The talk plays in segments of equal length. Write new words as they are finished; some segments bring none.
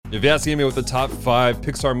If you're asking me what the top 5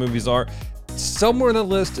 Pixar movies are, somewhere on the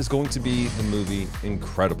list is going to be the movie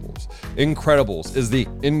Incredibles. Incredibles is the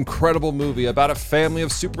incredible movie about a family of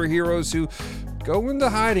superheroes who go into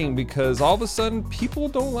hiding because all of a sudden people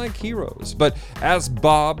don't like heroes. But as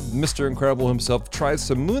Bob, Mr. Incredible himself, tries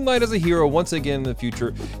to moonlight as a hero once again in the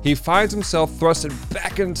future, he finds himself thrusted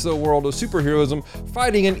back into the world of superheroism,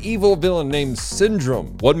 fighting an evil villain named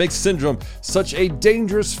Syndrome. What makes Syndrome such a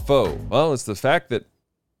dangerous foe? Well, it's the fact that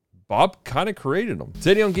Bob kind of created them.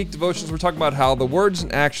 Today on Geek Devotions, we're talking about how the words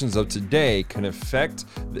and actions of today can affect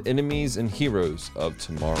the enemies and heroes of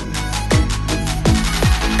tomorrow.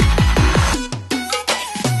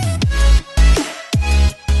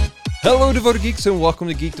 Hello, Devoted Geeks, and welcome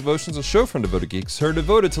to Geek Devotions, a show from Devoted Geeks who are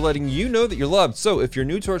devoted to letting you know that you're loved. So if you're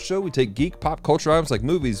new to our show, we take geek pop culture items like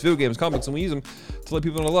movies, video games, comics, and we use them to let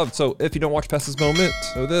people know they're loved. So if you don't watch past this moment,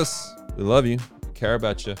 know this: we love you, we care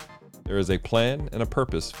about you. There is a plan and a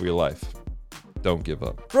purpose for your life. Don't give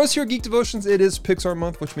up. For us here at Geek Devotions, it is Pixar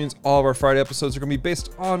month, which means all of our Friday episodes are going to be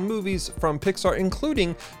based on movies from Pixar,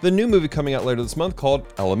 including the new movie coming out later this month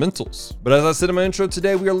called Elementals. But as I said in my intro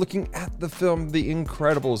today, we are looking at the film The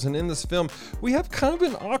Incredibles. And in this film, we have kind of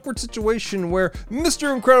an awkward situation where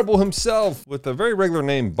Mr. Incredible himself, with a very regular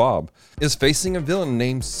name, Bob, is facing a villain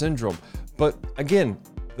named Syndrome. But again,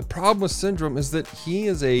 the problem with Syndrome is that he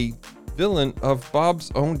is a villain of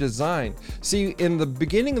Bob's own design. See, in the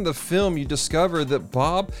beginning of the film, you discover that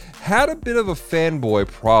Bob had a bit of a fanboy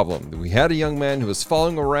problem. We had a young man who was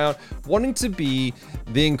following around wanting to be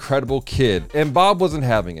the incredible kid, and Bob wasn't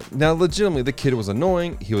having it. Now, legitimately, the kid was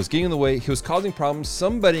annoying, he was getting in the way, he was causing problems,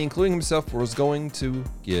 somebody, including himself, was going to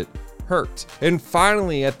get hurt. And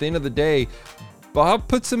finally, at the end of the day, Bob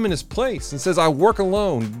puts him in his place and says, I work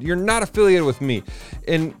alone. You're not affiliated with me.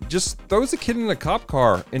 And just throws the kid in a cop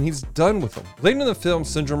car and he's done with him. Later in the film,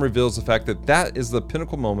 Syndrome reveals the fact that that is the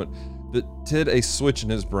pinnacle moment that did a switch in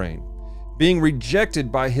his brain. Being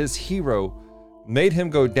rejected by his hero made him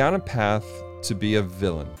go down a path to be a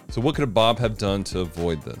villain. So what could Bob have done to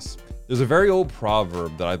avoid this? There's a very old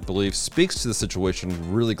proverb that I believe speaks to the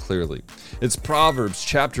situation really clearly. It's Proverbs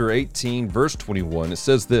chapter 18, verse 21. It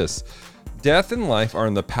says this: death and life are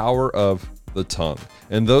in the power of the tongue,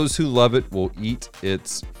 and those who love it will eat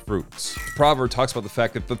its fruits. The proverb talks about the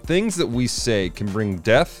fact that the things that we say can bring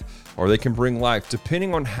death or they can bring life,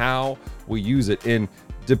 depending on how we use it. And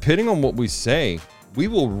depending on what we say, we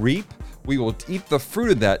will reap, we will eat the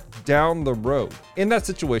fruit of that down the road. In that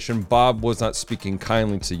situation, Bob was not speaking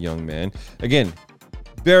kindly to young man. Again,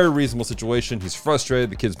 very reasonable situation. He's frustrated.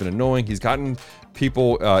 The kid's been annoying. He's gotten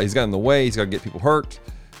people, he's gotten in the way. He's got to get people hurt.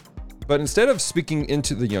 But instead of speaking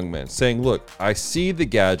into the young man, saying, look, I see the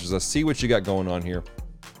gadgets, I see what you got going on here,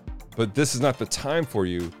 but this is not the time for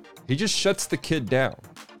you, he just shuts the kid down.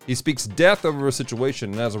 He speaks death over a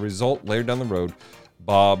situation, and as a result, later down the road,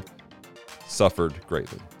 Bob suffered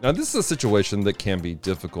greatly. Now, this is a situation that can be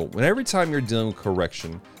difficult. When every time you're dealing with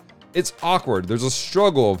correction, it's awkward. There's a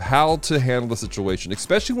struggle of how to handle the situation,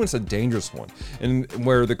 especially when it's a dangerous one, and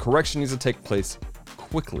where the correction needs to take place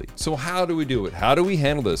quickly. So how do we do it? How do we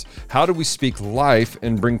handle this? How do we speak life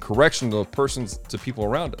and bring correction to persons, to people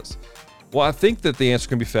around us? Well, I think that the answer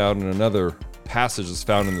can be found in another passage that's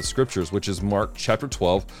found in the scriptures, which is Mark chapter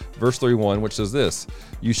 12, verse 31, which says this: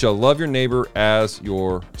 you shall love your neighbor as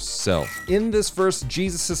yourself. In this verse,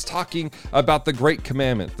 Jesus is talking about the great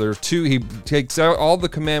commandment. There are two. He takes out all the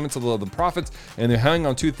commandments of the prophets, and they're hanging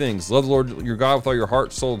on two things: love the Lord your God with all your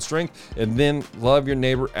heart, soul, and strength, and then love your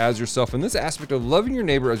neighbor as yourself. And this aspect of loving your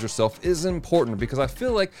neighbor as yourself is important because I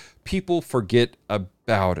feel like people forget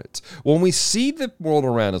about it. When we see the world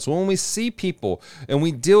around us, when we see people and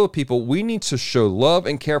we deal with people, we need to show love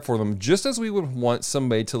and care for them just as we would want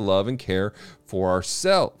somebody to love and care for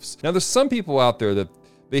ourselves. Now, there's some people out there that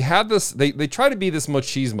they have this, they try to be this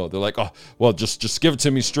machismo. They're like, oh, well, just give it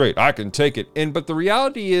to me straight. I can take it. But the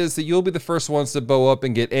reality is that you'll be the first ones to bow up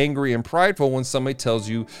and get angry and prideful when somebody tells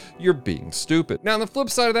you you're being stupid. Now, on the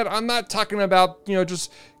flip side of that, I'm not talking about,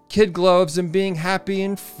 just kid gloves and being happy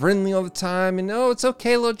and friendly all the time and, oh, it's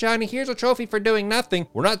okay, little Johnny, here's a trophy for doing nothing.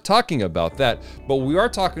 We're not talking about that, but we are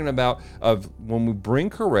talking about when we bring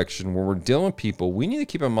correction, when we're dealing with people, we need to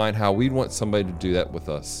keep in mind how we'd want somebody to do that with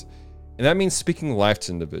us. And that means speaking life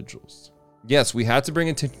to individuals. Yes, we had to bring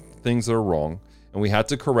attention to things that are wrong, and we had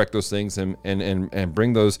to correct those things and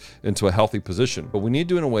bring those into a healthy position, but we need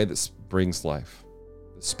to do it in a way that brings life,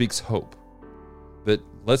 that speaks hope, that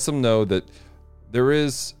lets them know that there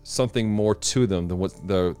is something more to them than what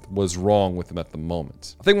was wrong with them at the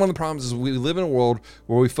moment. I think one of the problems is we live in a world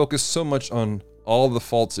where we focus so much on all the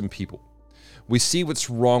faults in people. We see what's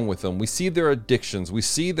wrong with them. We see their addictions. We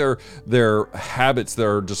see their habits that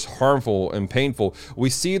are just harmful and painful. We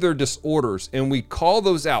see their disorders, and we call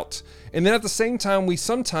those out. And then at the same time, we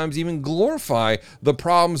sometimes even glorify the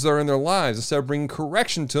problems that are in their lives instead of bringing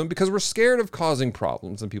correction to them because we're scared of causing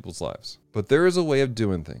problems in people's lives. But there is a way of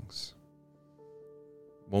doing things.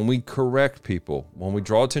 When we correct people, when we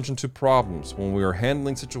draw attention to problems, when we are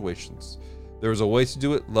handling situations, there is a way to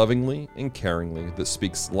do it lovingly and caringly that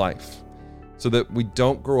speaks life, so that we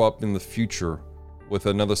don't grow up in the future with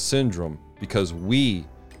another syndrome because we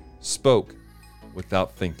spoke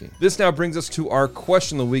without thinking. This now brings us to our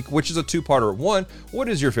question of the week, which is a two-parter. One, what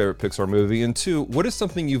is your favorite Pixar movie? And two, what is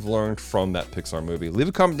something you've learned from that Pixar movie? Leave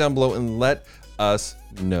a comment down below and let us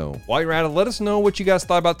know. While you're at it, let us know what you guys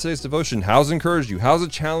thought about today's devotion. How's it encouraged you? How's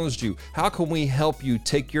it challenged you? How can we help you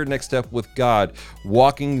take your next step with God,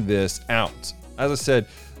 walking this out? As I said,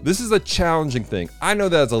 this is a challenging thing. I know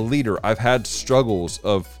that as a leader, I've had struggles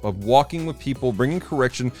of walking with people, bringing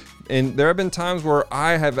correction, and there have been times where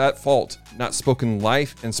I have at fault not spoken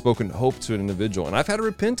life and spoken hope to an individual, and I've had to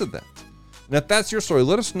repent of that. And if that's your story,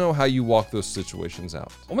 let us know how you walk those situations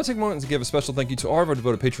out. I'm gonna take a moment to give a special thank you to all of our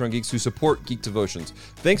devoted Patreon geeks who support Geek Devotions.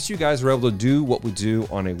 Thanks to you guys, we're able to do what we do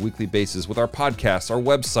on a weekly basis with our podcasts, our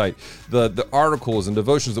website, the articles and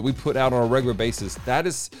devotions that we put out on a regular basis. That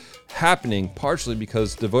is happening partially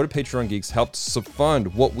because devoted Patreon geeks helped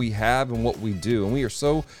fund what we have and what we do, and we are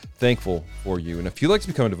so thankful for you. And if you'd like to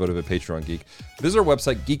become a devoted Patreon geek, visit our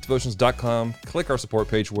website, geekdevotions.com, click our support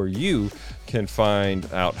page where you can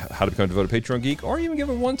find out how to become a devoted Patreon geek or even give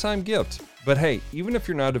a one-time gift. But hey, even if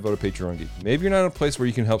you're not a devoted Patreon geek, maybe you're not in a place where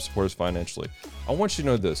you can help support us financially, I want you to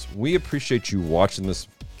know this. We appreciate you watching this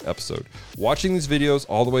episode, watching these videos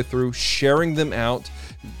all the way through, sharing them out,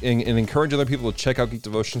 and encouraging other people to check out Geek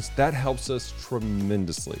Devotions. That helps us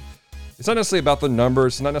tremendously. It's not necessarily about the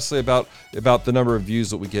numbers, it's not necessarily about the number of views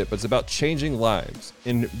that we get, but it's about changing lives.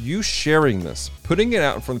 And you sharing this, putting it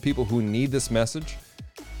out in front of people who need this message,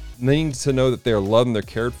 needing to know that they're loved and they're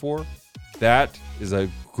cared for, that is the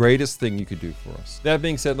greatest thing you could do for us. That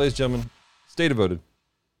being said, ladies and gentlemen, stay devoted.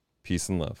 Peace and love.